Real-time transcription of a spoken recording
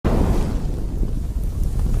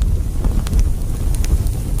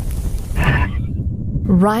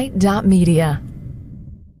Wright.media.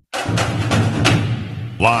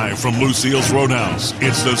 Live from Lucille's Roadhouse,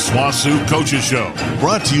 it's the Swosu Coaches Show.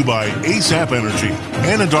 Brought to you by ASAP Energy,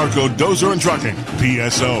 Anadarko Dozer and Trucking,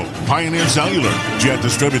 PSO, Pioneer Cellular, Jet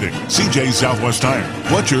Distributing, CJ Southwest Tire,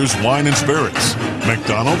 Butcher's Wine and Spirits,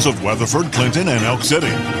 McDonald's of Weatherford, Clinton, and Elk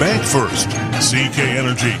City, Bank First, CK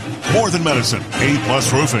Energy, More Than Medicine,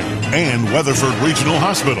 A-Plus Roofing, and Weatherford Regional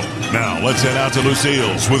Hospital. Now let's head out to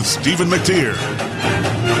Lucille's with Stephen McTear.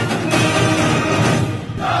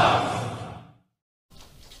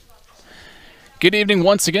 Good evening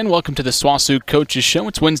once again. Welcome to the Swosu Coaches Show.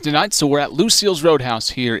 It's Wednesday night, so we're at Lucille's Roadhouse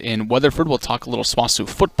here in Weatherford. We'll talk a little Swosu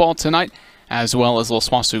football tonight, as well as a little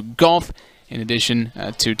Swosu golf, in addition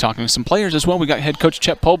to talking to some players as well. We got head coach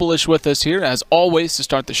Chet Pobolish with us here, as always, to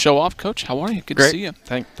start the show off. Coach, how are you? Good Great. to see you.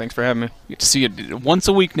 Thanks for having me. Good to see you once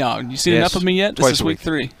a week now. You seen enough of me yet? This is week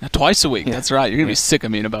 3. Twice a week. Yeah. That's right. You're going to be sick of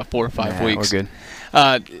me in about 4 or 5 weeks. We're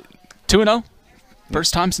good. 2-0.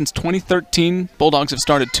 First time since 2013. Bulldogs have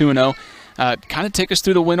started 2-0. Kind of take us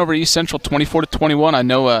through the win over East Central, 24-21. I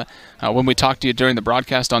know when we talked to you during the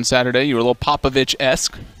broadcast on Saturday, you were a little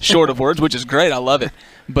Popovich-esque, short of words, which is great. I love it.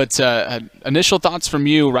 But initial thoughts from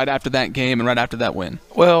you right after that game and right after that win?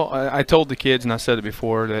 Well, I told the kids, and I said it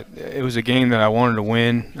before, that it was a game that I wanted to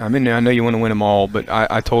win. I mean, I know you want to win them all, but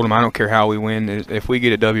I told them I don't care how we win. If we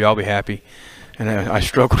get a W, I'll be happy. And I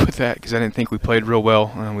struggled with that because I didn't think we played real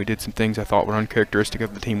well. We did some things I thought were uncharacteristic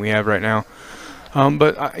of the team we have right now.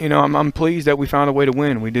 But I'm pleased that we found a way to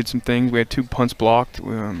win. We did some things. We had 2 punts blocked.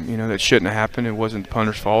 That shouldn't have happened. It wasn't the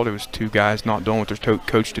punter's fault. It was 2 guys not doing what they're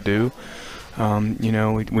coached to do.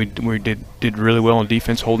 We did really well on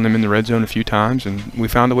defense, holding them in the red zone a few times, and we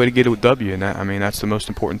found a way to get it with W. And that's the most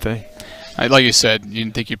important thing. Like you said, you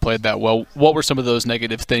didn't think you played that well. What were some of those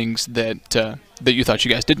negative things that you thought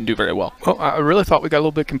you guys didn't do very well? Well, I really thought we got a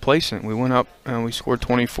little bit complacent. We went up and we scored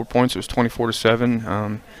 24 points. It was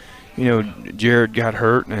 24-7. Jared got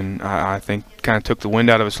hurt, and I think kind of took the wind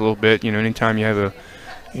out of us a little bit. Anytime you have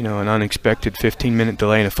an unexpected 15-minute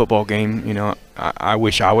delay in a football game, I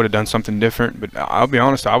wish I would have done something different. But I'll be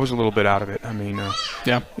honest, I was a little bit out of it.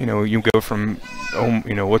 You go from,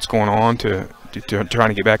 what's going on to trying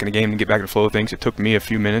to get back in the game and get back in the flow of things. It took me a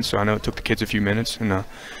few minutes, so I know it took the kids a few minutes, and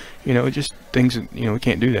just things that, we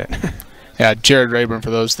can't do that. Yeah, Jared Rayburn, for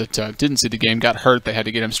those that didn't see the game, got hurt. They had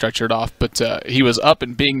to get him stretchered off. But he was up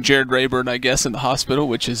and being Jared Rayburn, I guess, in the hospital,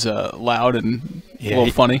 which is loud and a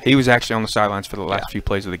little funny. He was actually on the sidelines for the last few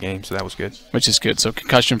plays of the game, so that was good. Which is good. So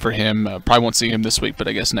concussion for him. Probably won't see him this week, but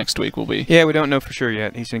I guess next week will be. Yeah, we don't know for sure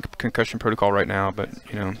yet. He's in concussion protocol right now, but,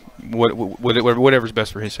 whatever's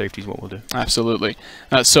best for his safety is what we'll do. Absolutely.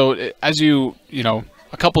 So as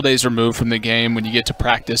a couple days removed from the game, when you get to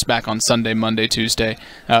practice back on Sunday, Monday, Tuesday,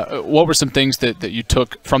 what were some things that you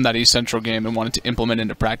took from that East Central game and wanted to implement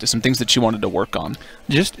into practice, some things that you wanted to work on?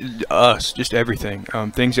 Just everything.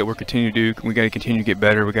 Things that we're continuing to do. We got to continue to get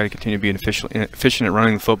better. We got to continue to be efficient at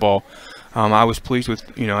running the football. I was pleased with,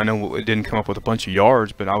 I know it didn't come up with a bunch of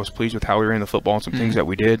yards, but I was pleased with how we ran the football and some things that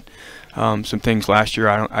we did. Some things last year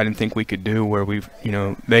I didn't think we could do, where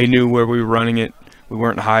they knew where we were running it. We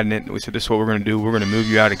weren't hiding it. We said, this is what we're going to do. We're going to move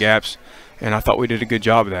you out of gaps. And I thought we did a good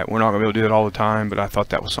job of that. We're not going to be able to do that all the time, but I thought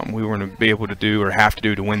that was something we were going to be able to do or have to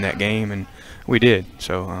do to win that game, and we did.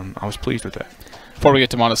 So I was pleased with that. Before we get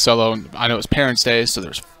to Monticello, I know it was Parents' Day, so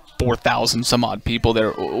there's 4,000 some odd people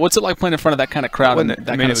there. What's it like playing in front of that kind of crowd and that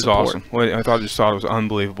kind of support? It was awesome. I just thought it was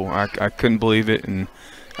unbelievable. I couldn't believe it, and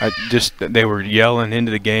they were yelling into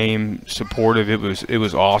the game, supportive. It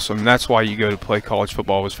was awesome. And that's why you go to play college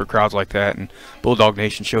football, was for crowds like that. And Bulldog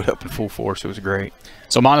Nation showed up in full force. It was great.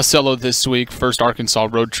 So Monticello this week, first Arkansas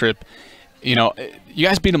road trip. You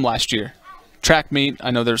guys beat them last year. Track meet. I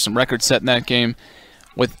know there's some records set in that game.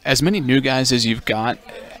 With as many new guys as you've got,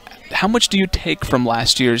 how much do you take from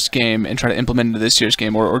last year's game and try to implement into this year's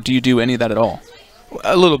game, or do you do any of that at all?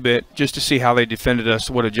 A little bit, just to see how they defended us,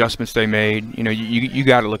 what adjustments they made. You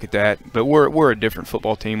got to look at that. But we're a different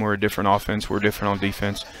football team. We're a different offense. We're different on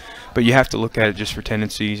defense. But you have to look at it just for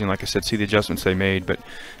tendencies, and like I said, see the adjustments they made. But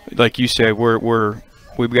like you said,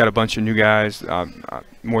 we've got a bunch of new guys.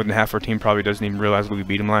 More than half our team probably doesn't even realize we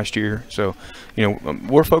beat them last year. So,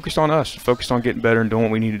 we're focused on us, focused on getting better and doing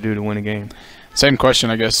what we need to do to win a game. Same question,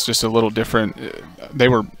 I guess, just a little different. They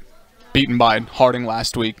were beaten by Harding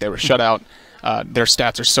last week. They were shut out. their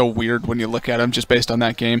stats are so weird when you look at them just based on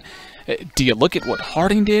that game. Do you look at what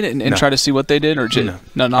Harding did and try to see what they did, or just,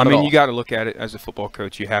 no, not at all? You got to look at it as a football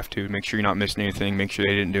coach. You have to make sure you're not missing anything. Make sure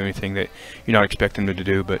they didn't do anything that you're not expecting them to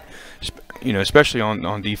do. But especially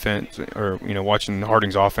on defense or watching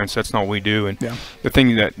Harding's offense, that's not what we do. And the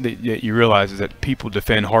thing that you realize is that people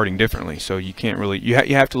defend Harding differently. So you can't really you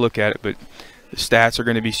have to look at it. But the stats are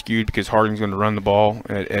going to be skewed because Harding's going to run the ball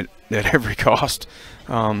at every cost.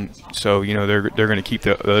 So they're going to keep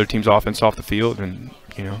the other team's offense off the field, and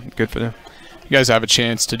good for them. You guys have a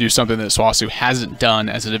chance to do something that Swosu hasn't done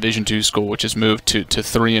as a Division II school, which is move to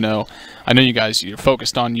 3-0. I know you're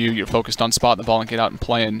focused on you're focused on spotting the ball and get out and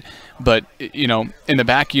playing, but in the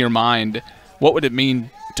back of your mind, what would it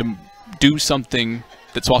mean to do something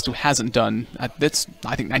that Swosu hasn't done? I think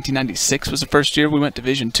 1996 was the first year we went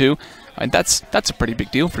Division II. That's a pretty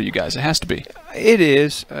big deal for you guys. It has to be. It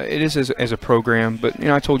is. It is as a program. But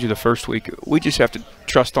I told you the first week, we just have to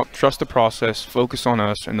trust the process, focus on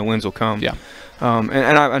us, and the wins will come. Yeah. And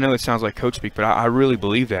I know it sounds like coach speak, but I really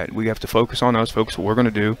believe that we have to focus on us, focus what we're going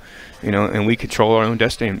to do, and we control our own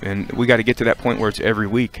destiny. And we got to get to that point where it's every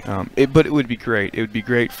week. But it would be great. It would be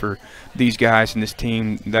great for these guys and this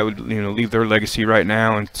team that would leave their legacy right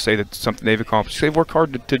now and say that something they've accomplished. They've worked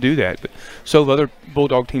hard to do that, but so have other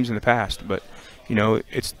Bulldog teams in the past. But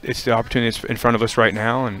it's the opportunity that's in front of us right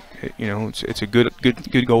now, and it's a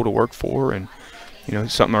good goal to work for, and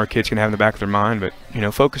it's something our kids can have in the back of their mind. But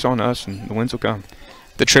focus on us, and the wins will come.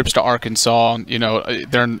 The trips to Arkansas,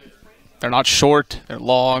 they're not short, they're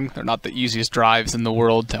long, they're not the easiest drives in the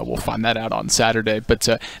world. We'll find that out on Saturday. But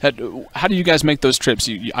how do you guys make those trips?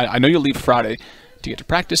 I know you leave Friday. Do you get to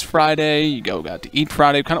practice Friday? You go out to eat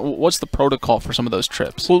Friday? What's the protocol for some of those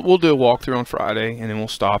trips? We'll do a walkthrough on Friday, and then we'll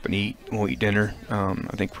stop and eat. We'll eat dinner. I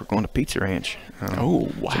think we're going to Pizza Ranch.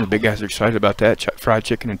 Oh, wow. Some of the big guys are excited about that, fried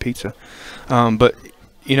chicken and pizza. But,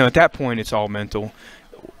 at that point, it's all mental.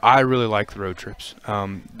 I really like the road trips.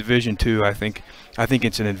 Division II, I think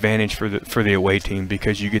it's an advantage for the away team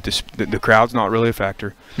because you get to the crowd's not really a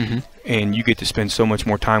factor, and you get to spend so much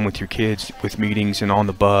more time with your kids, with meetings and on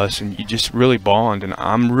the bus, and you just really bond. And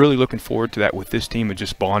I'm really looking forward to that with this team, of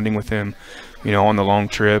just bonding with them, on the long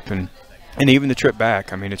trip and even the trip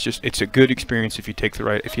back. I mean, it's a good experience if you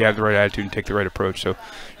have the right attitude and take the right approach. So,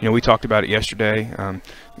 we talked about it yesterday.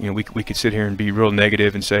 We could sit here and be real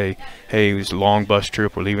negative and say, hey, it was a long bus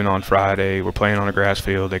trip. We're leaving on Friday. We're playing on a grass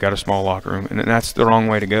field. They got a small locker room. And that's the wrong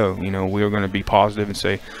way to go. We're going to be positive and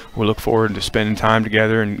say, we look forward to spending time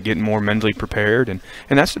together and getting more mentally prepared. And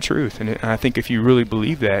that's the truth. And I think if you really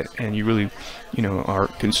believe that and you really, are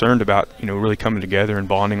concerned about, really coming together and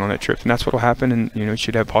bonding on that trip, then that's what will happen. And, it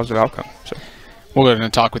should have a positive outcome. So. We're going to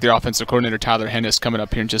talk with your offensive coordinator, Tyler Hennes, coming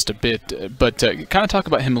up here in just a bit. But kind of talk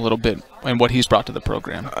about him a little bit and what he's brought to the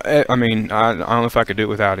program. I don't know if I could do it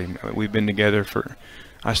without him. We've been together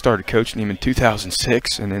I started coaching him in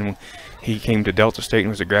 2006, and then he came to Delta State and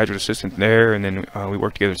was a graduate assistant there. And then we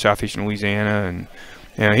worked together in Southeastern Louisiana.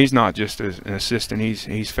 And he's not just an assistant.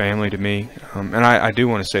 He's family to me. And I do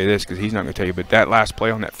want to say this because he's not going to tell you, but that last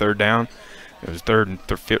play on that third down, it was 3rd and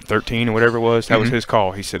 13 or whatever it was. That was his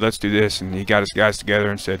call. He said, let's do this. And he got his guys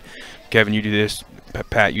together and said, Kevin, you do this.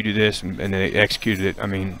 Pat, you do this. And they executed it. I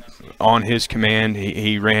mean, on his command,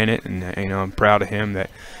 he ran it. And, I'm proud of him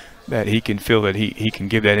that he can feel that he can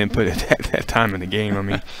give that input at that time in the game. I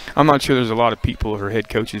mean, I'm not sure there's a lot of people or head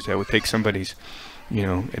coaches that would take somebody's,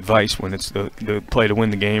 advice when it's the play to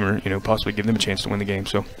win the game or, possibly give them a chance to win the game.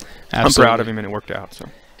 So absolutely. I'm proud of him, and it worked out. So.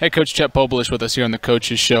 Head coach Chet Pobolish with us here on the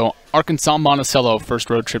Coaches Show. Arkansas Monticello, first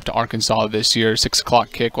road trip to Arkansas this year. 6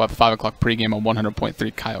 o'clock kick. We'll have a 5 o'clock pregame on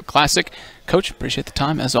 100.3 Coyote Classic. Coach, appreciate the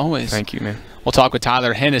time as always. Thank you, man. We'll talk with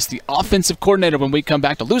Tyler Hennes, the offensive coordinator, when we come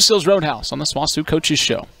back to Lucille's Roadhouse on the Swosu Coaches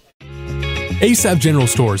Show. ASAP General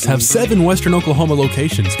Stores have 7 Western Oklahoma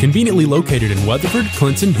locations conveniently located in Weatherford,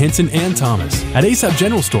 Clinton, Hinton, and Thomas. At ASAP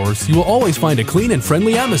General Stores, you will always find a clean and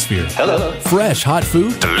friendly atmosphere. Hello. Fresh, hot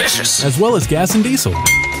food. Delicious. As well as gas and diesel.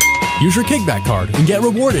 Use your kickback card and get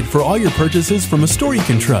rewarded for all your purchases from a store you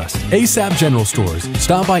can trust. ASAP General Stores.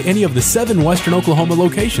 Stop by any of the 7 Western Oklahoma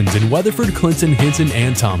locations in Weatherford, Clinton, Hinton,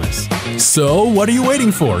 and Thomas. So, what are you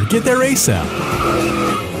waiting for? Get there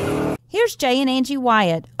ASAP. Here's Jay and Angie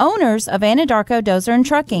Wyatt, owners of Anadarko Dozer and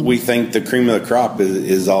Trucking. We think the cream of the crop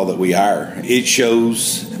is all that we hire. It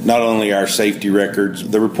shows not only our safety records,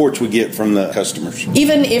 the reports we get from the customers.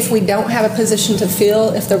 Even if we don't have a position to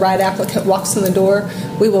fill, if the right applicant walks in the door,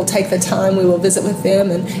 we will take the time, we will visit with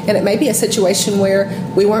them, and it may be a situation where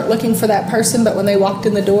we weren't looking for that person, but when they walked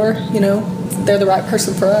in the door, they're the right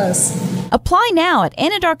person for us. Apply now at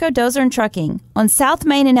Anadarko Dozer and Trucking on South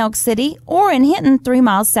Main in Elk City or in Hinton 3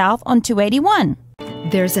 miles south on 281.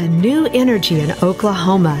 There's a new energy in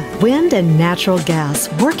Oklahoma. Wind and natural gas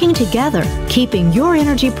working together, keeping your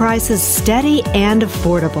energy prices steady and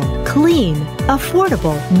affordable. Clean,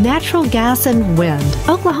 affordable, natural gas and wind.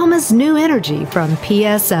 Oklahoma's new energy from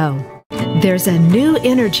PSO. There's a new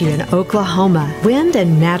energy in Oklahoma. Wind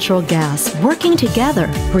and natural gas working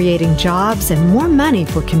together, creating jobs and more money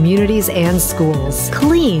for communities and schools.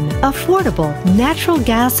 Clean, affordable, natural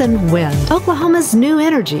gas and wind. Oklahoma's new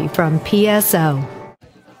energy from PSO.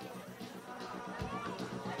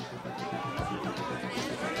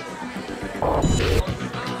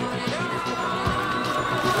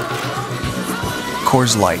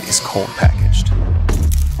 Coors Light is cold packaged.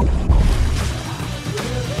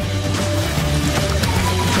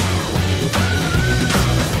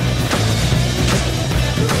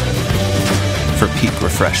 For peak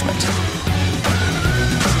refreshment.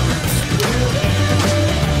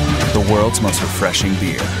 The world's most refreshing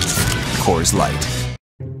beer, Coors Light.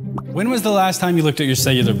 When was the last time you looked at your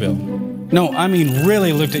cellular bill? No, I mean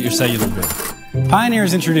really looked at your cellular bill. Pioneer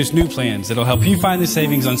has introduced new plans that'll help you find the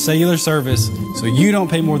savings on cellular service so you don't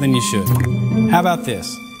pay more than you should. How about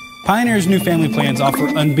this? Pioneer's new family plans offer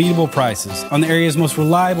unbeatable prices on the area's most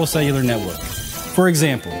reliable cellular network. For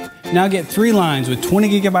example, now get 3 lines with 20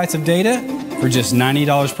 gigabytes of data for just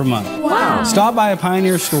 $90 per month. Wow. Stop by a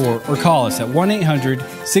Pioneer store or call us at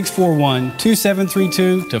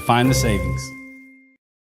 1-800-641-2732 to find the savings.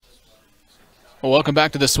 Well, welcome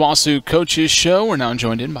back to the Swosu Coaches Show. We're now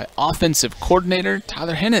joined in by offensive coordinator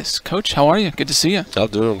Tyler Hennes. Coach, how are you? Good to see you. I'm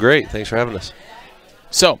doing great. Thanks for having us.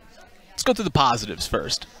 So, let's go through the positives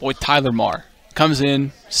first. Boy, Tyler Marr comes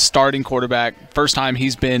in, starting quarterback. First time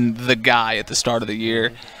he's been the guy at the start of the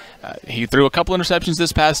year. He threw a couple interceptions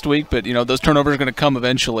this past week, but, you know, those turnovers are going to come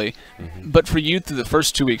eventually. But for you through the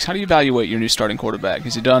first 2 weeks, how do you evaluate your new starting quarterback?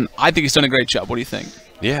 Has he done – I think he's done a great job. What do you think?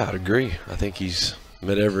 Yeah, I'd agree. I think he's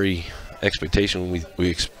met every expectation we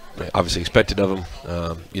obviously expected of him.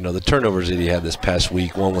 You know, the turnovers that he had this past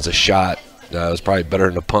week, one was a shot. It was probably better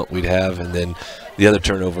than a punt we'd have. And then the other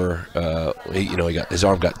turnover, his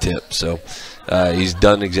arm got tipped. So he's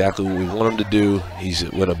done exactly what we want him to do. He's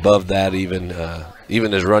went above that even.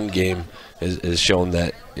 Even his run game has shown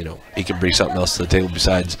that, you know, he can bring something else to the table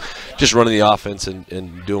besides just running the offense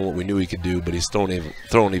and doing what we knew he could do. But he's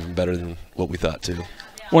throwing even better than what we thought too.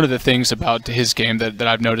 One of the things about his game that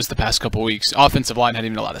I've noticed the past couple of weeks, offensive line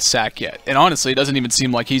hadn't even allowed a sack yet. And honestly, it doesn't even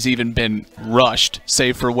seem like he's even been rushed,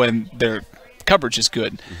 save for when their coverage is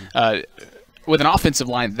good. With an offensive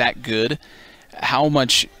line that good, how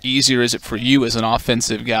much easier is it for you as an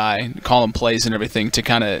offensive guy, calling plays and everything, to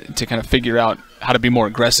kind of figure out how to be more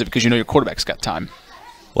aggressive because you know your quarterback's got time?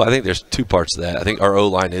 Well, I think there's 2 parts to that. I think our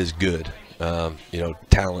O-line is good.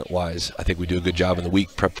 Talent-wise, I think we do a good job in the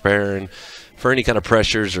week preparing for any kind of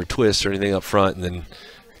pressures or twists or anything up front. And then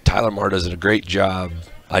Tyler Marr does a great job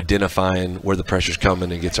identifying where the pressure's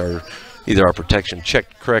coming and gets either our protection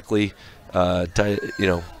checked correctly,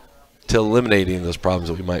 to eliminating those problems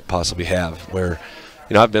that we might possibly have. Where,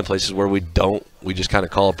 I've been places where we just kind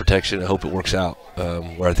of call a protection and hope it works out.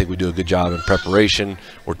 Where I think we do a good job in preparation.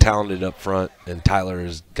 We're talented up front, and Tyler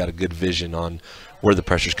has got a good vision on where the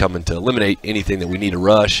pressure's coming to eliminate anything that we need to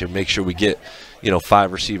rush and make sure we get,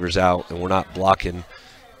 5 receivers out and we're not blocking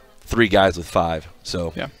 3 guys with 5.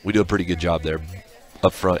 So we do a pretty good job there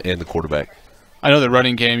up front and the quarterback. I know the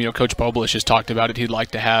running game, Coach Pobolish has talked about it. He'd like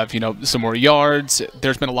to have, some more yards.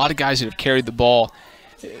 There's been a lot of guys that have carried the ball.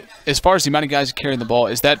 As far as the amount of guys carrying the ball,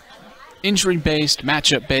 is that injury-based,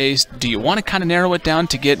 matchup-based? Do you want to kind of narrow it down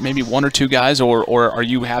to get maybe 1 or 2 guys, or are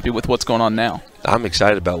you happy with what's going on now? I'm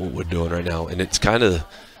excited about what we're doing right now, and it's kind of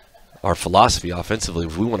our philosophy offensively.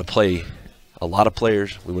 We want to play a lot of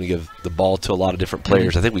players. We want to give the ball to a lot of different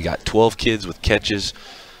players. I think we got 12 kids with catches,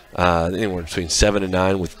 anywhere between 7 and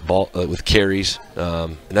 9 with carries,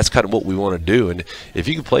 and that's kind of what we want to do. And if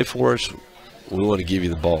you can play for us, we want to give you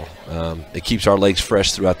the ball. It keeps our legs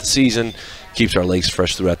fresh throughout the season, keeps our legs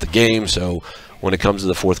fresh throughout the game. So when it comes to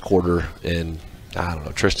the fourth quarter and,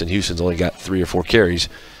 Tristan Houston's only got 3 or 4 carries,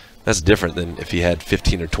 that's different than if he had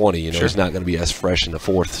 15 or 20. He's not going to be as fresh in the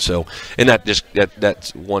fourth. So, and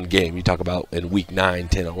that's one game. You talk about in week 9,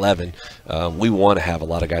 10, 11. We want to have a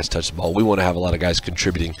lot of guys touch the ball. We want to have a lot of guys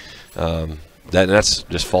contributing. That's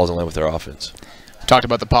just falls in line with our offense. Talked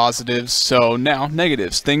about the positives, so now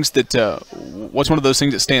negatives. Things that what's one of those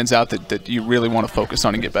things that stands out that you really want to focus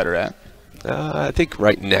on and get better at? I think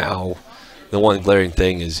right now the one glaring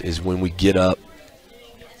thing is when we get up,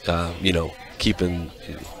 keeping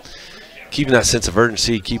that sense of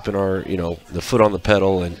urgency, keeping our the foot on the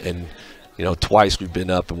pedal, and twice we've been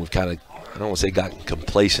up and we've kind of, I don't want to say gotten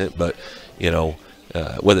complacent, but,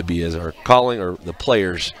 whether it be as our calling or the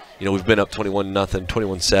players, we've been up 21-0,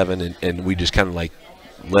 21-7, and we just kind of like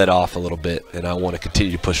let off a little bit. And I want to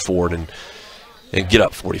continue to push forward and get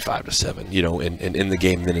up 45-7, and in the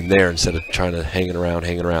game then and there instead of trying to hanging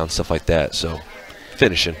around, stuff like that. So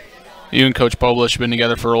finishing. You and Coach Pobolish have been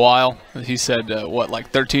together for a while. He said,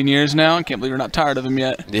 13 years now? I can't believe you're not tired of him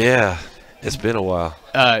yet. Yeah, it's been a while.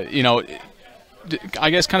 I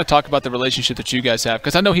guess kind of talk about the relationship that you guys have,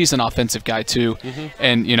 because I know he's an offensive guy too. Mm-hmm.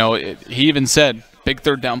 And, he even said, big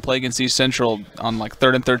third down play against East Central on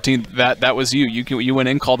 3rd and 13. That was you. You went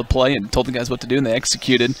in, called the play, and told the guys what to do, and they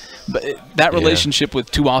executed. But that relationship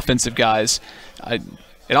with two offensive guys,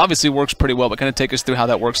 it obviously works pretty well, but kind of take us through how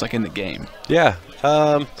that works in the game. Yeah.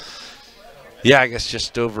 I guess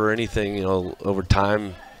just over anything, over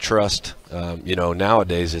time, trust.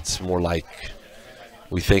 Nowadays it's more like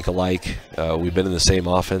we think alike. We've been in the same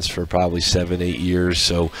offense for probably 7-8 years.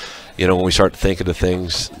 So, when we start thinking of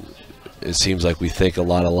things, it seems like we think a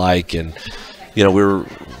lot alike. And,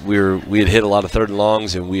 we had hit a lot of 3rd and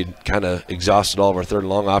longs, and we had kind of exhausted all of our 3rd and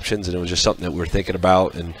long options, and it was just something that we were thinking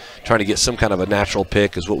about and trying to get some kind of a natural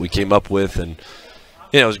pick is what we came up with. And,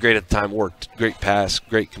 it was great at the time. Worked. Great pass,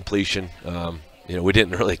 great completion. We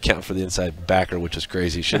didn't really account for the inside backer, which was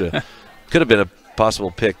crazy. Could have been a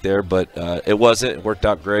possible pick there, but it wasn't. It worked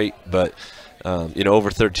out great. But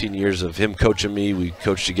over 13 years of him coaching me, we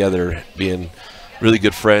coached together, being really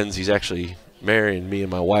good friends. He's actually marrying me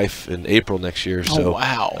and my wife in April next year. So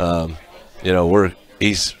wow.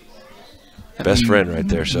 He's best friend right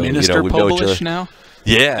there. So Minister we know each other now.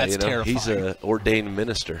 Yeah, that's terrifying. He's an ordained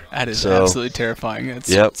minister. That is absolutely terrifying.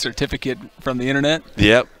 It's a certificate from the internet.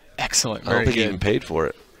 Yep. Excellent. I don't think he even paid for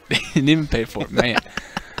it. He didn't even pay for it, man.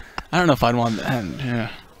 I don't know if I'd want that. Yeah.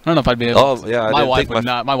 I don't know if I'd be able. Oh yeah, my wife would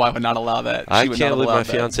not. My wife would not allow that. I can't believe my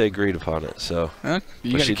fiance agreed upon it. So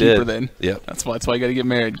you got to keep her then. Yep. That's why you got to get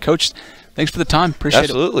married, Coach. Thanks for the time. Appreciate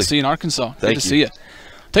it. See you in Arkansas. Great to see you.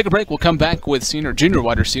 Take a break. We'll come back with junior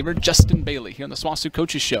wide receiver Justin Bailey here on the Swosu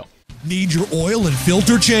Coaches Show. Need your oil and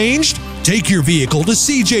filter changed? Take your vehicle to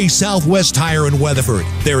CJ Southwest Tire in Weatherford.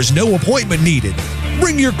 There is no appointment needed.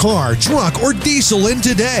 Bring your car, truck, or diesel in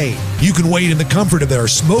today. You can wait in the comfort of their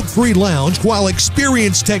smoke-free lounge while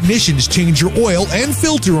experienced technicians change your oil and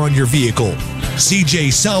filter on your vehicle.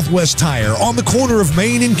 CJ Southwest Tire on the corner of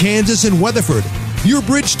Main and Kansas in Weatherford. Your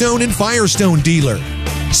Bridgestone and Firestone dealer.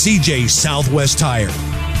 CJ Southwest Tire.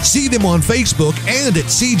 See them on Facebook and at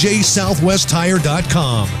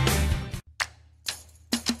cjsouthwesttire.com.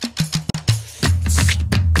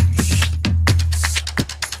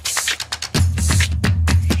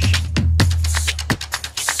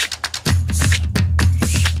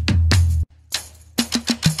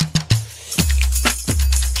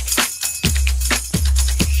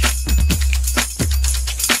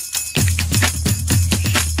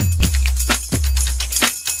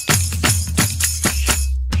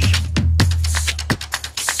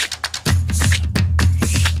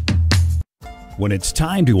 When it's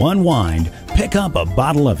time to unwind, pick up a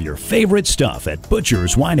bottle of your favorite stuff at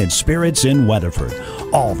Butcher's Wine and Spirits in Weatherford.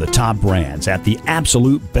 All the top brands at the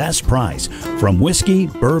absolute best price. From whiskey,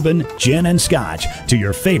 bourbon, gin, and scotch to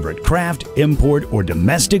your favorite craft, import, or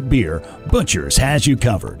domestic beer, Butcher's has you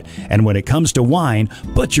covered. And when it comes to wine,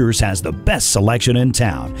 Butcher's has the best selection in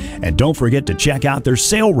town. And don't forget to check out their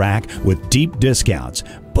sale rack with deep discounts.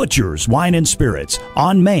 Butcher's Wine and Spirits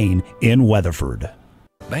on Main in Weatherford.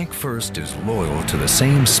 Bank First is loyal to the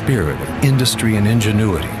same spirit of industry and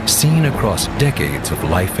ingenuity seen across decades of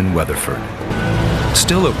life in Weatherford.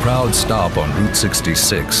 Still a proud stop on Route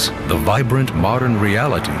 66, the vibrant modern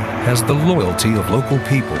reality has the loyalty of local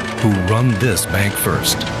people who run this Bank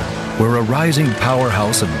First, where a rising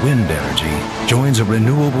powerhouse of wind energy joins a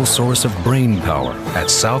renewable source of brain power at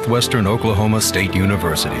Southwestern Oklahoma State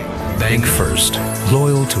University. Bank First,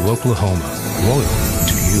 loyal to Oklahoma, loyal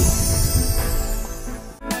to you.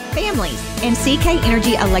 Families and CK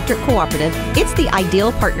Energy Electric Cooperative, it's the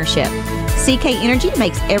ideal partnership. CK Energy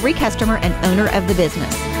makes every customer an owner of the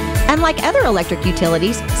business. Unlike other electric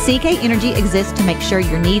utilities, CK Energy exists to make sure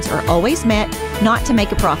your needs are always met, not to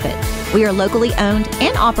make a profit. We are locally owned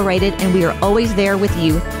and operated, and we are always there with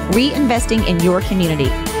you, reinvesting in your community.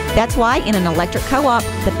 That's why in an electric co-op,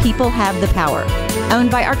 the people have the power.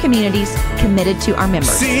 Owned by our communities, committed to our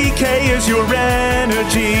members. CK is your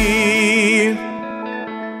energy.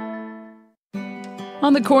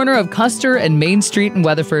 On the corner of Custer and Main Street in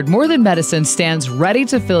Weatherford, More Than Medicine stands ready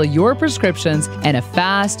to fill your prescriptions in a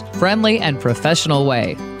fast, friendly, and professional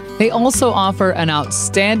way. They also offer an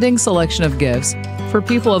outstanding selection of gifts for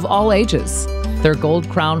people of all ages. Their Gold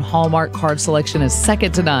Crown Hallmark card selection is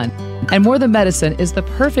second to none. And More Than Medicine is the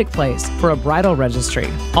perfect place for a bridal registry.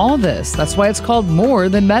 All this, that's why it's called More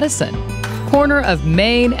Than Medicine. Corner of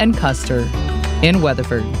Main and Custer in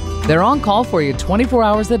Weatherford. They're on call for you 24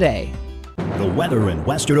 hours a day. The weather in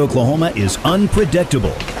western Oklahoma is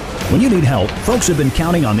unpredictable. When you need help, folks have been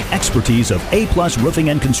counting on the expertise of A-Plus Roofing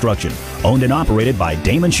and Construction, owned and operated by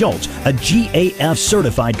Damon Schultz, a GAF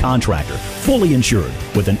certified contractor, fully insured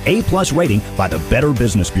with an A-Plus rating by the Better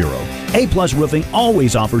Business Bureau. A-Plus Roofing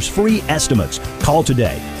always offers free estimates. Call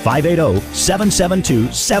today,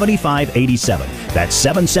 580-772-7587. That's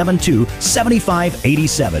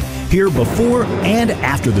 772-7587. Here before and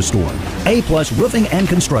after the storm. A-Plus Roofing and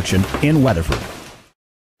Construction in Weatherford.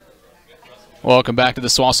 Welcome back to the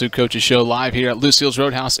Swosu Coaches Show, live here at Lucille's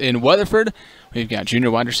Roadhouse in Weatherford. We've got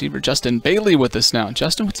junior wide receiver Justin Bailey with us now.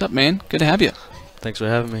 Justin, what's up, man? Good to have you. Thanks for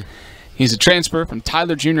having me. He's a transfer from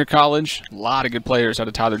Tyler Junior College. A lot of good players out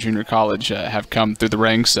of Tyler Junior College have come through the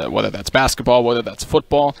ranks, whether that's basketball, whether that's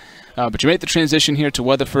football. But you made the transition here to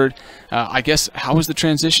Weatherford. I guess, how was the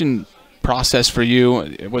transition process for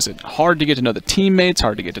you? Was it hard to get to know the teammates,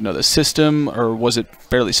 hard to get to know the system, or was it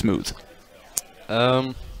fairly smooth?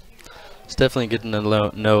 It's definitely getting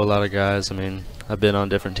to know a lot of guys. I mean, I've been on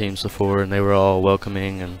different teams before, and they were all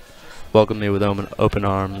welcoming and welcomed me with open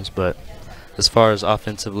arms. But as far as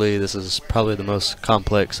offensively, this is probably the most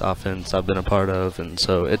complex offense I've been a part of, and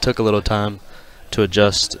so it took a little time to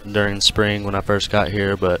adjust during spring when I first got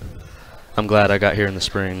here. But I'm glad I got here in the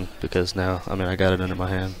spring because now, I mean, I got it under my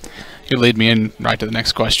hand. You lead me in right to the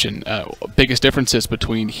next question. Biggest differences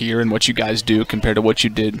between here and what you guys do compared to what you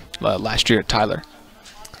did last year at Tyler?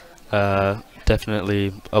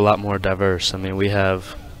 Definitely a lot more diverse. I mean, we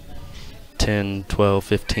have 10, 12,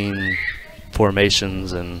 15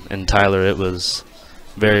 formations, and in Tyler it was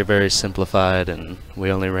very, very simplified, and we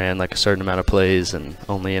only ran like a certain amount of plays and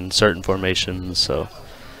only in certain formations. So,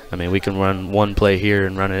 I mean, we can run one play here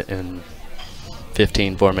and run it in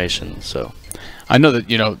 15 formations. So, I know that,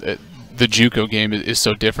 you know, the JUCO game is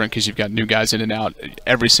so different because you've got new guys in and out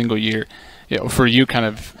every single year. You know, for you, kind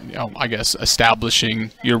of, you know, I guess,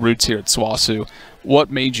 establishing your roots here at Swosu,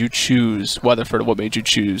 what made you choose Weatherford? What made you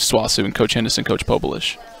choose Swosu and Coach Hennes and Coach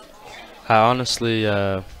Pobolish? I honestly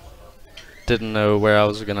didn't know where I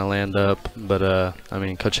was going to land up, but I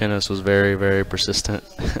mean, Coach Hennes was very, very persistent,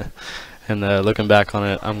 and looking back on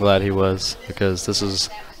it, I'm glad he was, because this is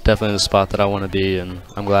definitely the spot that I want to be, and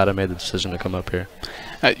I'm glad I made the decision to come up here.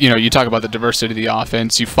 You know, you talk about the diversity of the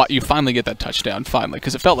offense. You finally get that touchdown, finally,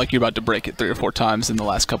 because it felt like you're about to break it 3 or 4 times in the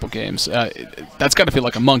last couple games. That's got to feel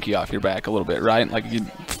like a monkey off your back a little bit, right? Like it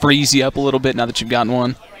frees you up a little bit now that you've gotten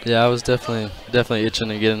one. Yeah, I was definitely itching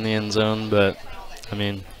to get in the end zone, but I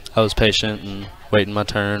mean, I was patient and waiting my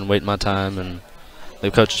turn, waiting my time, and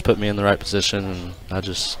the coaches put me in the right position, and I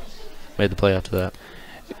just made the play after that.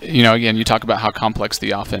 You know, again, you talk about how complex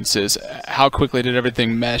the offense is. How quickly did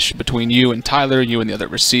everything mesh between you and Tyler, you and the other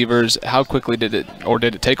receivers? How quickly did it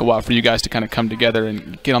take a while for you guys to kind of come together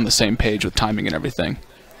and get on the same page with timing and everything?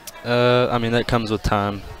 I mean, that comes with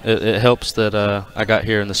time. It helps that I got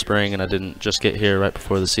here in the spring and I didn't just get here right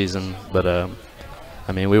before the season. But, I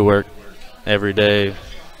mean, we work every day,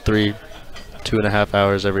 2.5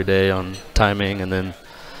 hours every day on timing, and then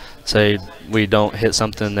say we don't hit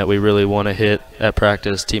something that we really want to hit at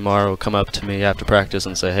practice, T-Mar will come up to me after practice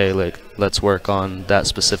and say, hey, like, let's work on that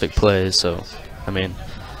specific play. So, I mean,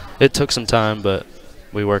 it took some time, but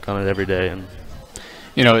we work on it every day. And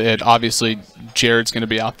you know, obviously Jared's going to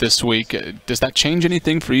be out this week. Does that change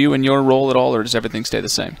anything for you in your role at all, or does everything stay the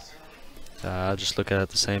same? I just look at it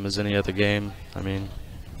the same as any other game. I mean,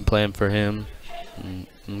 I'm playing for him, and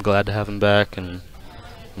I'm glad to have him back, and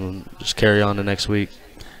we'll just carry on to next week.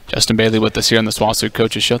 Justin Bailey with us here on the Swosu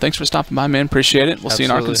Coaches Show. Thanks for stopping by, man. Appreciate it. We'll see you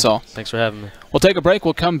in Arkansas. Thanks for having me. We'll take a break.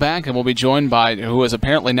 We'll come back, and we'll be joined by who is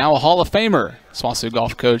apparently now a Hall of Famer, Swosu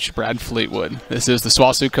golf coach Brad Fleetwood. This is the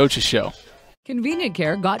Swosu Coaches Show. Convenient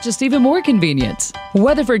Care got just even more convenient.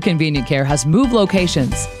 Weatherford Convenient Care has moved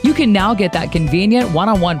locations. You can now get that convenient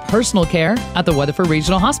one-on-one personal care at the Weatherford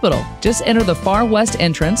Regional Hospital. Just enter the far west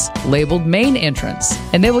entrance, labeled Main Entrance,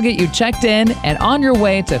 and they will get you checked in and on your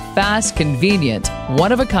way to fast, convenient,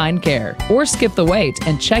 one-of-a-kind care. Or skip the wait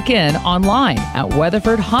and check in online at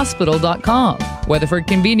weatherfordhospital.com. Weatherford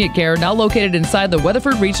Convenient Care, now located inside the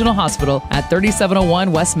Weatherford Regional Hospital at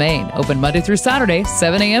 3701 West Main. Open Monday through Saturday,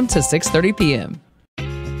 7 a.m. to 6:30 p.m.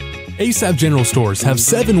 ASAP General Stores have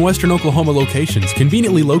 7 Western Oklahoma locations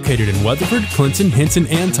conveniently located in Weatherford, Clinton, Henson,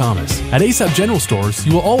 and Thomas. At ASAP General Stores,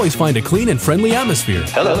 you will always find a clean and friendly atmosphere.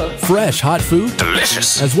 Hello. Fresh, hot food.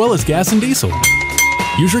 Delicious. As well as gas and diesel.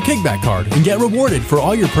 Use your kickback card and get rewarded for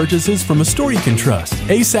all your purchases from a store you can trust.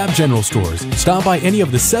 ASAP General Stores. Stop by any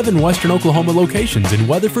of the 7 Western Oklahoma locations in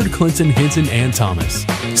Weatherford, Clinton, Hinton, and Thomas.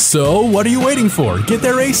 So, what are you waiting for? Get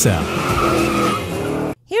there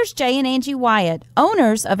ASAP. Here's Jay and Angie Wyatt,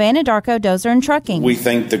 owners of Anadarko Dozer and Trucking. We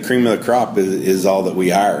think the cream of the crop is all that we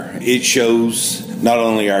hire. It shows not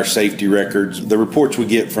only our safety records, the reports we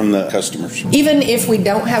get from the customers. Even if we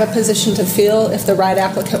don't have a position to fill, if the right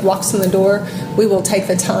applicant walks in the door, we will take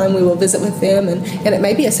the time, we will visit with them, and it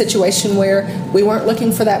may be a situation where we weren't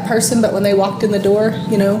looking for that person, but when they walked in the door,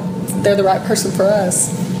 they're the right person for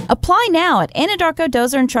us. Apply now at Anadarko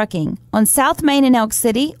Dozer and Trucking on South Main in Elk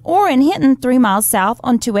City or in Hinton 3 miles south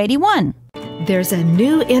on 281. There's a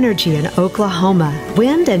new energy in Oklahoma.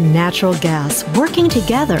 Wind and natural gas working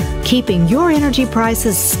together, keeping your energy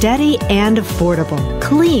prices steady and affordable.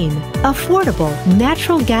 Clean, affordable,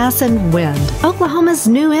 natural gas and wind. Oklahoma's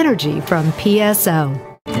new energy from PSO.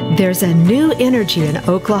 There's a new energy in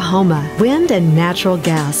Oklahoma. Wind and natural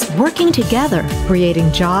gas working together,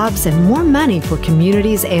 creating jobs and more money for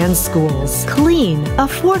communities and schools. Clean,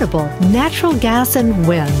 affordable, natural gas and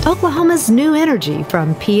wind. Oklahoma's new energy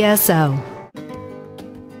from PSO.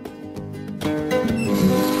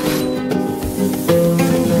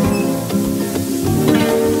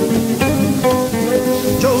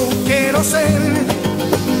 Yo quiero ser,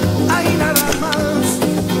 hay nada más,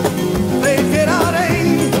 prefiero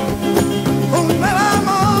un nuevo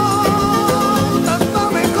amor,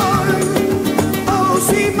 tanto mejor, oh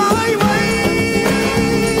sí, my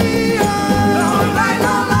way, no lie,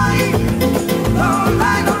 no lie, no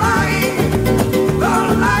lie, no lie, no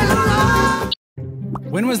lie, no lie.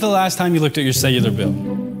 When was the last time you looked at your cellular bill?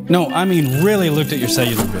 No, I mean really looked at your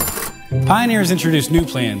cellular bill. Pioneer has introduced new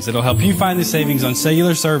plans that'll help you find the savings on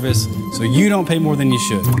cellular service so you don't pay more than you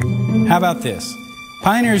should. How about this?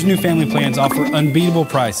 Pioneer's new family plans offer unbeatable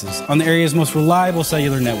prices on the area's most reliable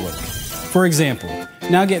cellular network. For example,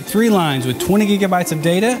 now get 3 lines with 20 gigabytes of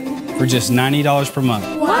data for just $90 per month.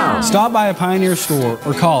 Wow. Stop by a Pioneer store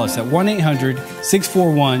or call us at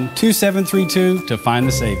 1-800-641-2732 to find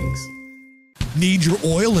the savings. Need your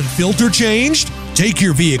oil and filter changed? Take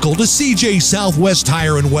your vehicle to CJ Southwest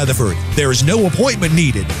Tire in Weatherford. There is no appointment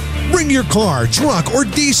needed. Bring your car, truck, or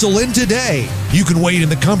diesel in today. You can wait in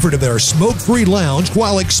the comfort of their smoke-free lounge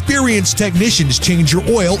while experienced technicians change your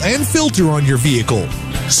oil and filter on your vehicle.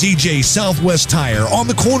 CJ Southwest Tire on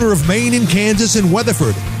the corner of Main and Kansas in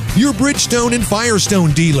Weatherford. Your Bridgestone and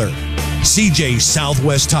Firestone dealer. CJ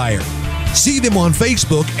Southwest Tire. See them on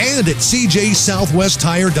Facebook and at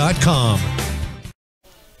cjsouthwesttire.com.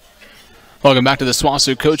 Welcome back to the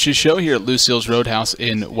Swosu Coaches Show here at Lucille's Roadhouse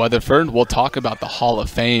in Weatherford. We'll talk about the Hall of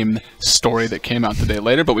Fame story that came out today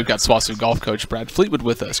later, but we've got Swosu golf coach Brad Fleetwood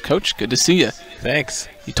with us. Coach, good to see you. Thanks.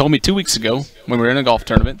 You told me 2 weeks ago when we were in a golf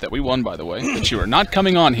tournament that we won, by the way, that you were not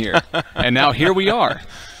coming on here, and now here we are.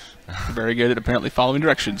 Very good at apparently following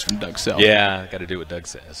directions from Doug Self. Yeah, got to do what Doug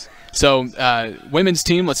says. So, women's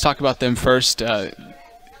team, let's talk about them first.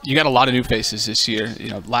 You got a lot of new faces this year.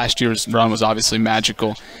 Last year's run was obviously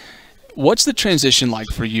magical. What's the transition like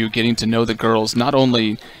for you getting to know the girls, not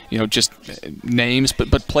only just names,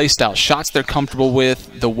 but play style, shots they're comfortable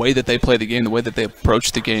with, the way that they play the game, the way that they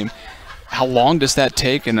approach the game? How long does that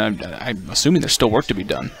take? And I'm assuming there's still work to be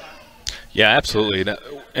done. Yeah, absolutely.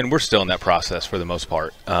 And we're still in that process for the most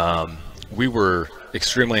part. We were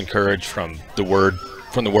extremely encouraged from the word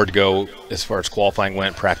go as far as qualifying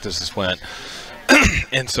went, practices went.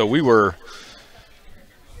 And so we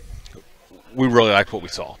really liked what we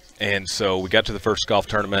saw. And so we got to the first golf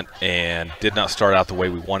tournament and did not start out the way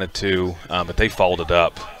we wanted to, but they followed it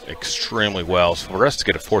up extremely well. So for us to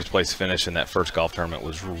get a 4th place finish in that first golf tournament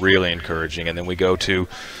was really encouraging. And then we go to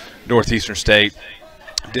Northeastern State,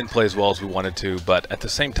 didn't play as well as we wanted to, but at the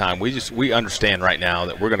same time, we understand right now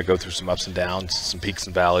that we're going to go through some ups and downs, some peaks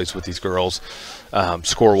and valleys with these girls,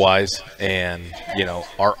 score-wise. And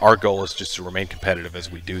our goal is just to remain competitive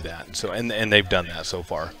as we do that. And so, and they've done that so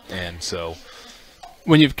far. And so,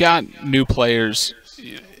 when you've got new players,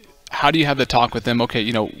 how do you have the talk with them?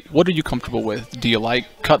 Okay, what are you comfortable with? Do you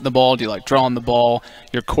like cutting the ball? Do you like drawing the ball?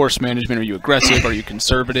 Your course management, are you aggressive? Are you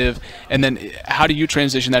conservative? And then how do you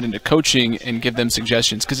transition that into coaching and give them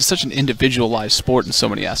suggestions? Because it's such an individualized sport in so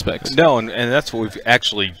many aspects. No, and that's what we've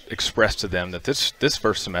actually expressed to them, that this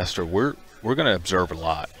first semester we're going to observe a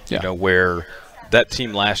lot. Yeah. Where that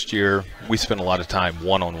team last year, we spent a lot of time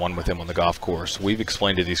one-on-one with them on the golf course. We've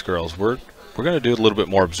explained to these girls, we're going to do a little bit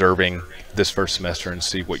more observing this first semester and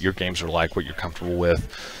see what your games are like, what you're comfortable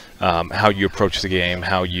with, how you approach the game,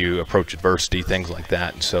 how you approach adversity, things like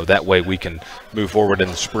that. And so that way we can move forward in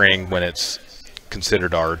the spring when it's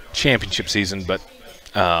considered our championship season, but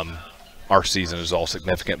our season is all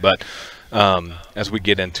significant. But as we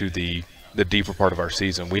get into the deeper part of our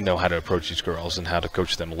season, we know how to approach these girls and how to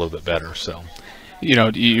coach them a little bit better. So, you know,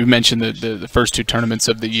 you mentioned the first 2 tournaments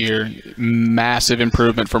of the year, massive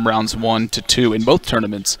improvement from rounds 1 to 2 in both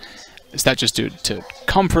tournaments. Is that just due to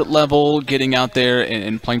comfort level, getting out there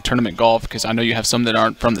and playing tournament golf? Because I know you have some that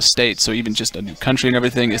aren't from the States, so even just a new country and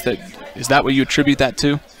everything. Is that what you attribute that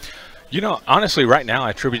to? You know, honestly, right now I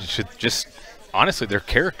attribute it to just honestly their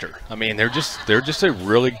character. I mean, they're just a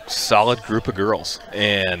really solid group of girls,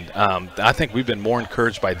 and I think we've been more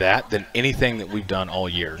encouraged by that than anything that we've done all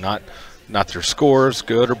year. Not their scores,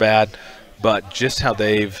 good or bad, but just how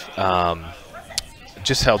they've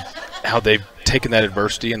how they've taken that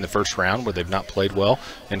adversity in the first round where they've not played well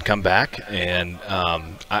and come back. And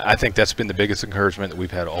I think that's been the biggest encouragement that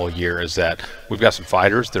we've had all year, is that we've got some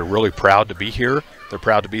fighters. They're really proud to be here. They're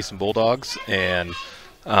proud to be some Bulldogs, and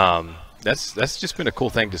that's just been a cool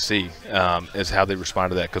thing to see, is how they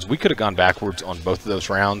respond to that, because we could have gone backwards on both of those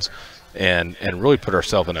rounds and really put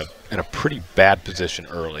ourselves in a pretty bad position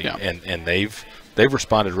early. Yeah. And they've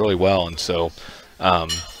responded really well. And so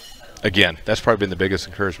again, that's probably been the biggest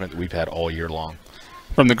encouragement that we've had all year long.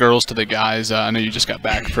 From the girls to the guys, I know you just got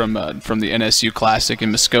back from the NSU Classic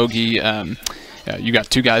in Muskogee. You got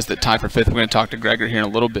 2 guys that tied for 5th. We're going to talk to Gregor here in a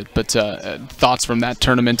little bit, but thoughts from that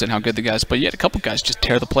tournament and how good the guys play. You had a couple guys just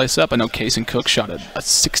tear the place up. I know Case and Cook shot a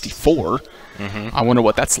 64. I wonder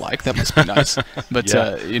what that's like. That must be nice. But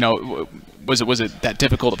Yeah. you know, was it that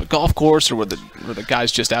difficult of a golf course, or were the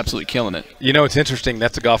guys just absolutely killing it? You know, it's interesting.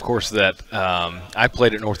 That's a golf course that I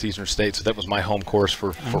played at Northeastern State, so that was my home course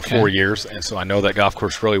for 4 years, and so I know that golf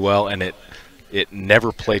course really well, and it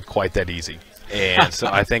never played quite that easy. And so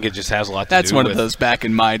I think it just has a lot to do with. That's one of those back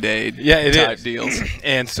in my day type deals.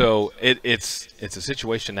 And so it's a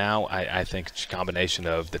situation now, I think it's a combination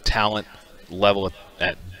of the talent level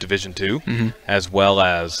at Division II, as well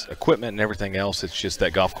as equipment and everything else. It's just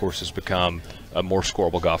that golf course has become a more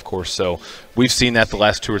scoreable golf course. So we've seen that the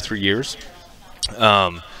last 2 or 3 years.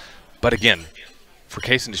 But again, for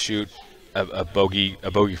Kaysen to shoot a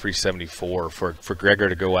bogey-free 74, for Gregor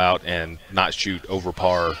to go out and not shoot over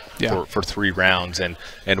par for 3 rounds, and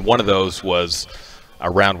one of those was a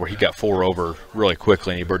round where he got 4 over really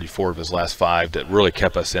quickly, and he birdied 4 of his last 5 that really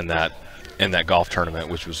kept us in that golf tournament,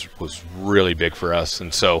 which was really big for us.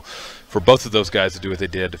 And so for both of those guys to do what they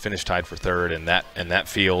did, to finish tied for 3rd in that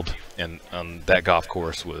field and on that golf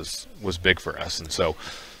course was big for us. And so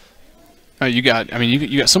you got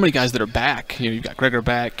so many guys that are back. You know, you got Gregor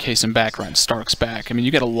back, Kaysen back, Ryan Stark's back. I mean, you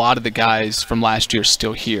got a lot of the guys from last year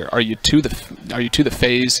still here. Are you to the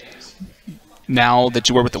phase now that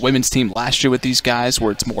you were with the women's team last year with these guys,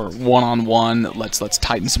 where it's more one-on-one? Let's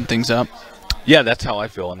tighten some things up. Yeah, that's how I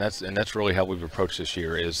feel, and that's really how we've approached this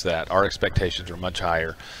year, is that our expectations are much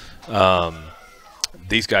higher.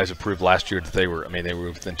 These guys have proved last year that they were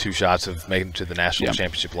within 2 shots of making it to the national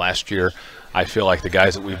championship last year. I feel like the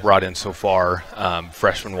guys that we've brought in so far,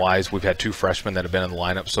 freshman-wise, we've had 2 freshmen that have been in the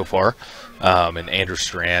lineup so far, and Andrew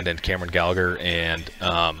Strand and Cameron Gallagher, and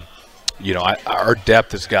our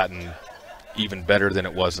depth has gotten even better than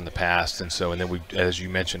it was in the past. And then we, as you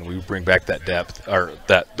mentioned, we bring back that depth, or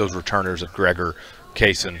those returners of Gregor,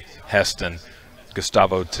 Kaysen, Heston,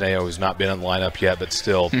 Gustavo Teneo, who's not been in the lineup yet, but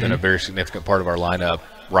still been a very significant part of our lineup,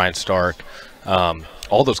 Ryan Stark,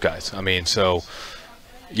 all those guys. I mean, so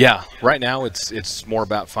yeah, right now it's more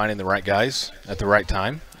about finding the right guys at the right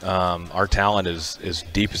time. Our talent is as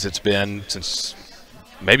deep as it's been since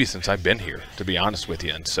I've been here, to be honest with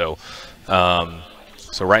you. And so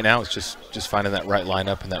so right now it's just finding that right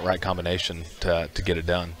lineup and that right combination to get it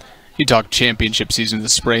done. You talk championship season in the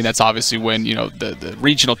spring. That's obviously when, you know, the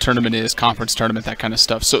regional tournament is, conference tournament, that kind of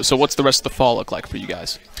stuff. So what's the rest of the fall look like for you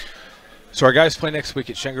guys? So our guys play next week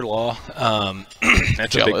at Shangri-La.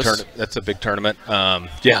 That's a big tournament.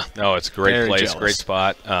 Yeah, no, it's a great Very place, jealous. great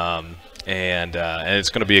spot, and it's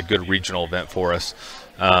going to be a good regional event for us.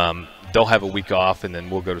 They'll have a week off, and then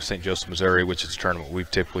we'll go to St. Joseph, Missouri, which is a tournament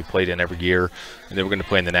we've typically played in every year. And then we're going to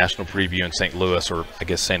play in the national preview in St. Louis, or I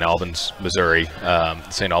guess St. Albans, Missouri,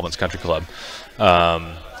 St. Albans Country Club.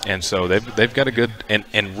 And so they've got a good,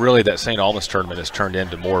 and really that St. Albans tournament has turned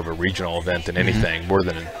into more of a regional event than anything,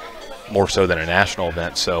 more so than a national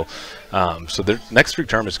event. So so the next 3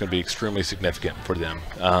 tournaments is going to be extremely significant for them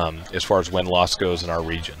as far as win-loss goes in our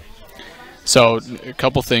region. So a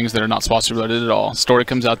couple things that are not Swosu related at all. Story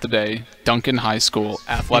comes out today. Duncan High School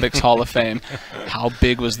Athletics Hall of Fame. How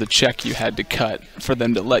big was the check you had to cut for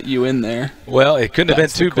them to let you in there? Well, it couldn't have been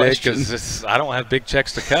too big, because I don't have big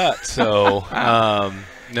checks to cut. So no,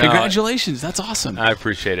 congratulations, that's awesome. I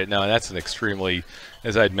appreciate it. No, that's an extremely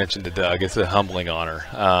as I had mentioned to Doug, it's a humbling honor.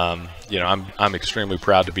 You know, I'm extremely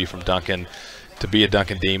proud to be from Duncan, to be a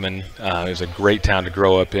Duncan Demon. It was a great town to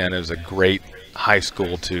grow up in. It was a great high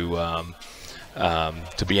school to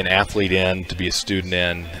be an athlete in, to be a student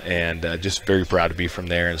in, and just very proud to be from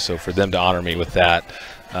there. And so for them to honor me with that,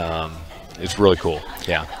 it's really cool.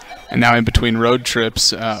 Yeah. And now in between road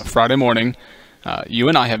trips, Friday morning, you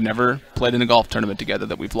and I have never played in a golf tournament together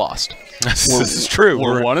that we've lost. This is true.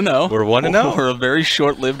 We're 1-0. We're 1-0. We're a very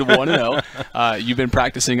short-lived 1-0. You've been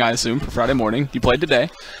practicing, I assume, for Friday morning. You played today.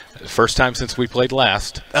 First time since we played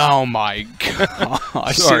last. Oh, my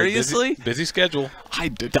God. Seriously? Busy schedule. I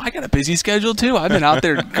got a busy schedule, too. I've been out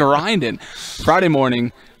there grinding. Friday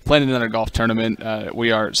morning, playing another golf tournament.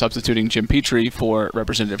 We are substituting Jim Petrie for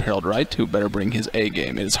Representative Harold Wright, who better bring his A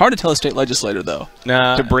game. It's hard to tell a state legislator, though,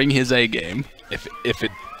 to bring his A game. If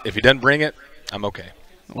he doesn't bring it, I'm okay.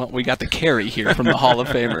 Well, we got the carry here from the Hall of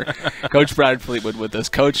Famer. Coach Brad Fleetwood with us.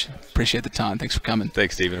 Coach, appreciate the time. Thanks for coming.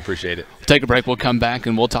 Thanks, Stephen. Appreciate it. We'll take a break. We'll come back,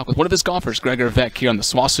 and we'll talk with one of his golfers, Gregor Weck, here on the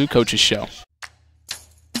Swosu Coaches Show.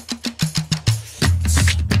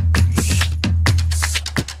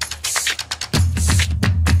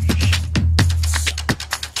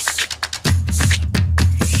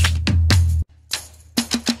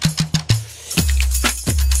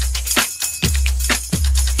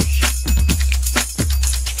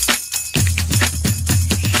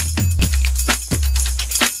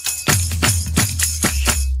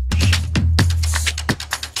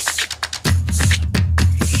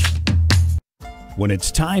 When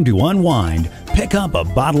it's time to unwind, pick up a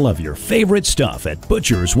bottle of your favorite stuff at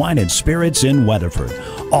Butcher's Wine and Spirits in Weatherford.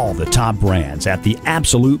 All the top brands at the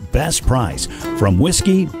absolute best price. From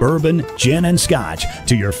whiskey, bourbon, gin, and scotch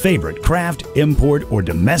to your favorite craft, import, or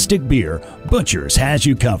domestic beer, Butcher's has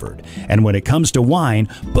you covered. And when it comes to wine,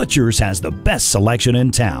 Butcher's has the best selection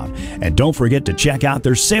in town. And don't forget to check out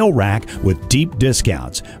their sale rack with deep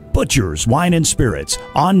discounts. Butcher's Wine and Spirits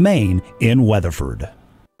on Main in Weatherford.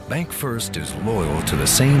 Bank First is loyal to the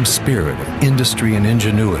same spirit of industry and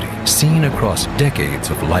ingenuity seen across decades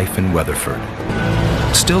of life in Weatherford.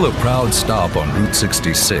 Still a proud stop on Route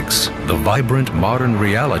 66, the vibrant modern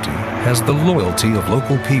reality has the loyalty of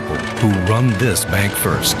local people who run this Bank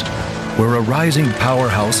First, where a rising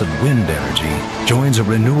powerhouse of wind energy joins a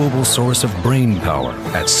renewable source of brain power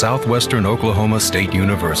at Southwestern Oklahoma State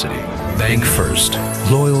University. Bank First,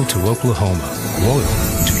 loyal to Oklahoma, loyal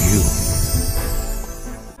to you.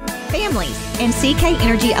 Families and CK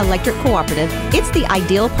Energy Electric Cooperative, it's the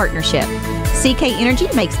ideal partnership. CK Energy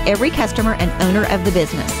makes every customer an owner of the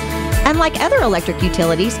business. Unlike other electric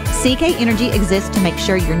utilities, CK Energy exists to make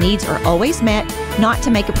sure your needs are always met, not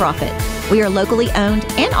to make a profit. We are locally owned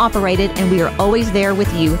and operated, and we are always there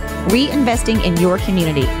with you, reinvesting in your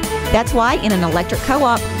community. That's why in an electric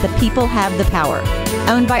co-op, the people have the power.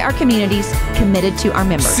 Owned by our communities, committed to our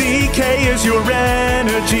members. CK is your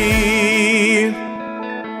energy.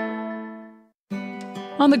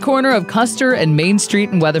 On the corner of Custer and Main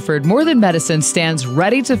Street in Weatherford, More Than Medicine stands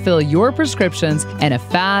ready to fill your prescriptions in a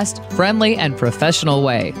fast, friendly, and professional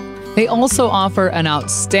way. They also offer an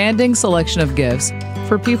outstanding selection of gifts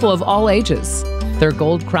for people of all ages. Their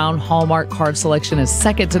Gold Crown Hallmark card selection is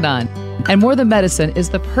second to none, and More Than Medicine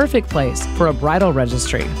is the perfect place for a bridal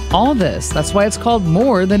registry. All this, that's why it's called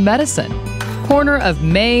More Than Medicine. Corner of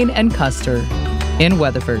Main and Custer in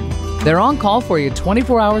Weatherford. They're on call for you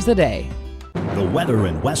 24 hours a day. The weather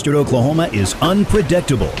in western Oklahoma is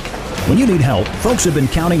unpredictable. When you need help, folks have been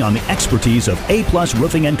counting on the expertise of A-Plus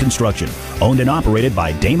Roofing and Construction, owned and operated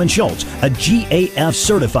by Damon Schultz, a GAF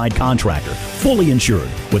certified contractor, fully insured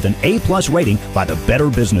with an A-Plus rating by the Better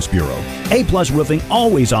Business Bureau. A-Plus Roofing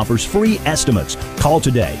always offers free estimates. Call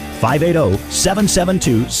today,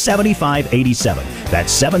 580-772-7587.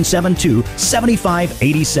 That's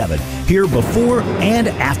 772-7587. Here before and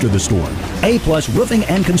after the storm. A-Plus Roofing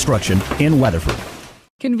and Construction in Weatherford.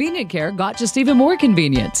 Convenient Care got just even more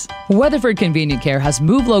convenient. Weatherford Convenient Care has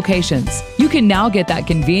moved locations. You can now get that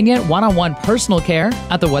convenient one-on-one personal care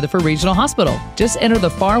at the Weatherford Regional Hospital. Just enter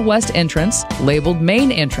the far west entrance, labeled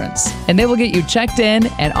Main Entrance, and they will get you checked in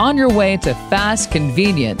and on your way to fast,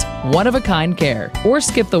 convenient, one-of-a-kind care. Or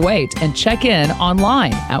skip the wait and check in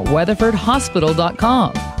online at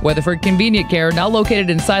weatherfordhospital.com. Weatherford Convenient Care, now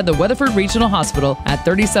located inside the Weatherford Regional Hospital at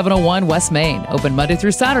 3701 West Main. Open Monday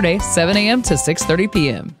through Saturday, 7 a.m. to 6:30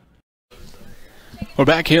 p.m. We're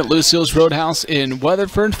back here at Lucille's Roadhouse in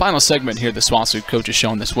Weatherford. Final segment here, the Swosu Coaches Show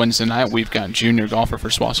on this Wednesday night. We've got junior golfer for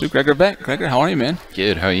Swosu, Gregor Weck. Gregor, how are you, man?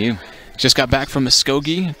 Good. How are you? Just got back from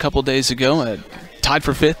Muskogee a couple days ago. Tied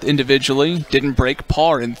for 5th individually. Didn't break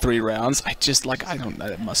par in 3 rounds. I don't know.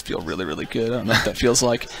 It must feel really, really good. I don't know what that feels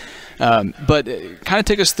like. But kind of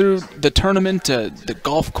take us through the tournament, the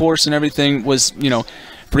golf course and everything. Was,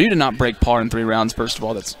 for you to not break par in 3 rounds, first of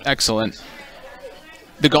all, that's excellent.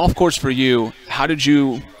 The golf course for you, how did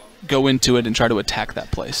you go into it and try to attack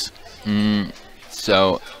that place?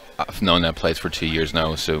 So I've known that place for 2 years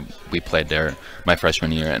now, so we played there my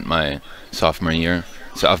freshman year and my sophomore year.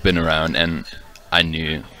 So I've been around, and I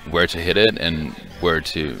knew where to hit it and where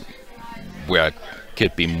I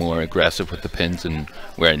could be more aggressive with the pins and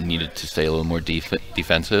where I needed to stay a little more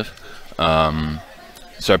defensive.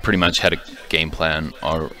 So I pretty much had a game plan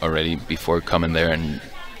already before coming there, and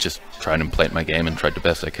just tried to play my game and tried the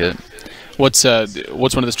best I could. What's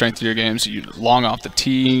one of the strengths of your games? You long off the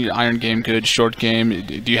tee, iron game good, short game.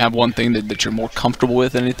 Do you have one thing that you're more comfortable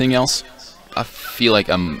with than anything else? I feel like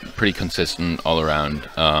I'm pretty consistent all around.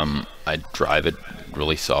 I drive it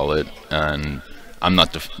really solid, and I'm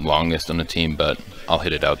not the longest on the team, but I'll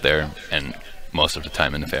hit it out there, and most of the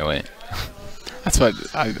time in the fairway. That's why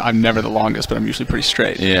I'm never the longest, but I'm usually pretty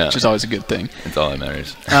straight, which is always a good thing. It's all that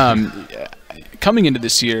matters. Coming into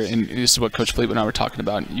this year, and this is what Coach Fleetwood and I were talking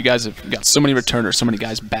about, you guys have got so many returners, so many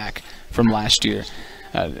guys back from last year.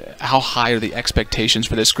 How high are the expectations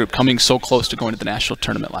for this group coming so close to going to the national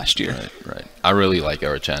tournament last year? Right. I really like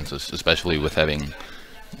our chances, especially with having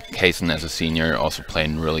Hasten as a senior also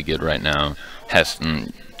playing really good right now.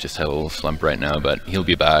 Heston just had a little slump right now, but he'll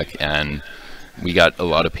be back, and we got a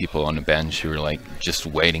lot of people on the bench who are like just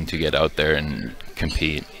waiting to get out there and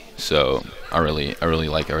compete. So I really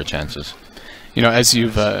like our chances. As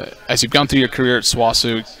you've gone through your career at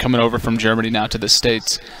Swosu, coming over from Germany now to the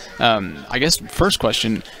States, I guess first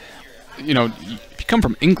question, if you come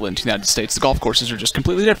from England to the United States, the golf courses are just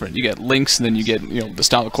completely different. You get links, and then you get the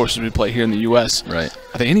style of courses we play here in the U.S. Right.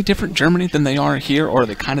 Are they any different in Germany than they are here, or are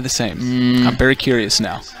they kind of the same? I'm very curious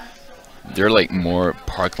now. They're like more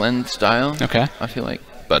parkland style. Okay. I feel like,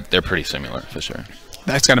 but they're pretty similar for sure.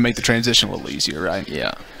 That's got to make the transition a little easier, right?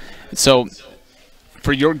 Yeah. So,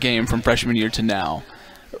 for your game from freshman year to now,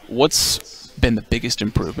 what's been the biggest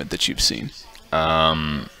improvement that you've seen?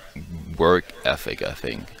 Work ethic, I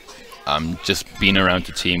think. Just being around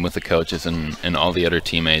the team with the coaches and all the other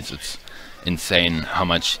teammates, it's insane how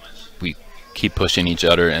much we keep pushing each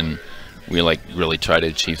other, and we really try to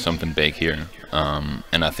achieve something big here.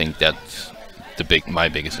 And I think that's my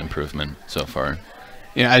biggest improvement so far.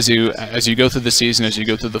 As you go through the season, as you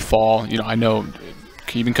go through the fall, I know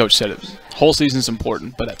even Coach said it, whole season's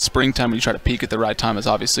important, but at springtime when you try to peak at the right time is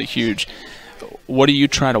obviously huge. What are you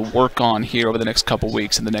trying to work on here over the next couple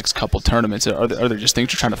weeks and the next couple tournaments? Are there just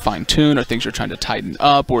things you're trying to fine-tune, or things you're trying to tighten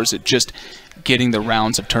up, or is it just getting the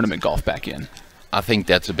rounds of tournament golf back in? I think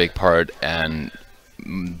that's a big part, and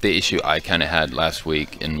the issue I kind of had last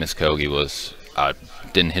week in Muskogee was I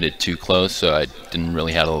didn't hit it too close, so I didn't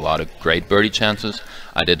really have a lot of great birdie chances.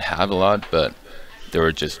 I did have a lot, but they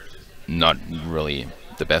were just not really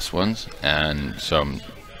the best ones, and so I'm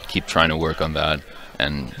keep trying to work on that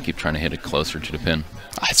and keep trying to hit it closer to the pin.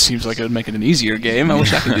 It seems like it would make it an easier game. I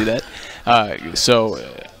wish I could do that.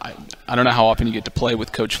 I don't know how often you get to play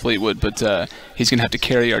with Coach Fleetwood, but he's going to have to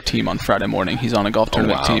carry our team on Friday morning. He's on a golf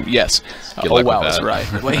tournament team. Yes. Good luck with is that.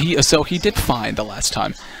 right. Well, he did fine the last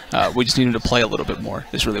time. We just need him to play a little bit more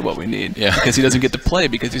is really what we need. Yeah. Because he doesn't get to play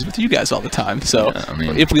because he's with you guys all the time. So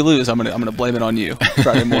if we lose, I'm gonna blame it on you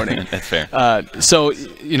Friday morning. That's fair.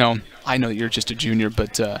 I know that you're just a junior,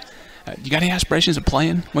 but you got any aspirations of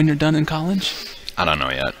playing when you're done in college? I don't know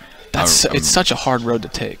yet. It's such a hard road to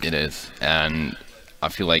take. It is, and I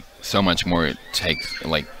feel like so much more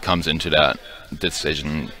comes into that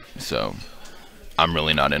decision. So I'm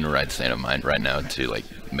really not in the right state of mind right now to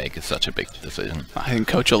make such a big decision. I think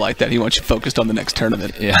Coach will like that. He wants you focused on the next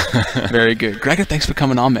tournament. Yeah. Very good. Gregor, thanks for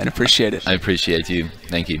coming on, man. Appreciate it. I appreciate you.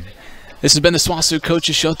 Thank you. This has been the Swosu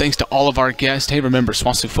Coaches Show. Thanks to all of our guests. Hey, remember,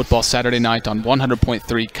 Swosu football Saturday night on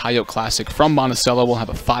 100.3 Coyote Classic from Monticello. We'll have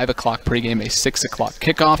a 5 o'clock pregame, a 6 o'clock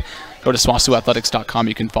kickoff. Go to SwasuAthletics.com.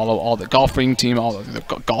 You can follow all the golfing team,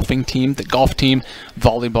 the golf team,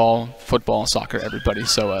 volleyball, football, soccer, everybody.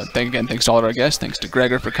 So thanks to all of our guests. Thanks to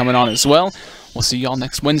Gregor for coming on as well. We'll see you all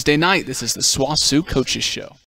next Wednesday night. This is the Swosu Coaches Show.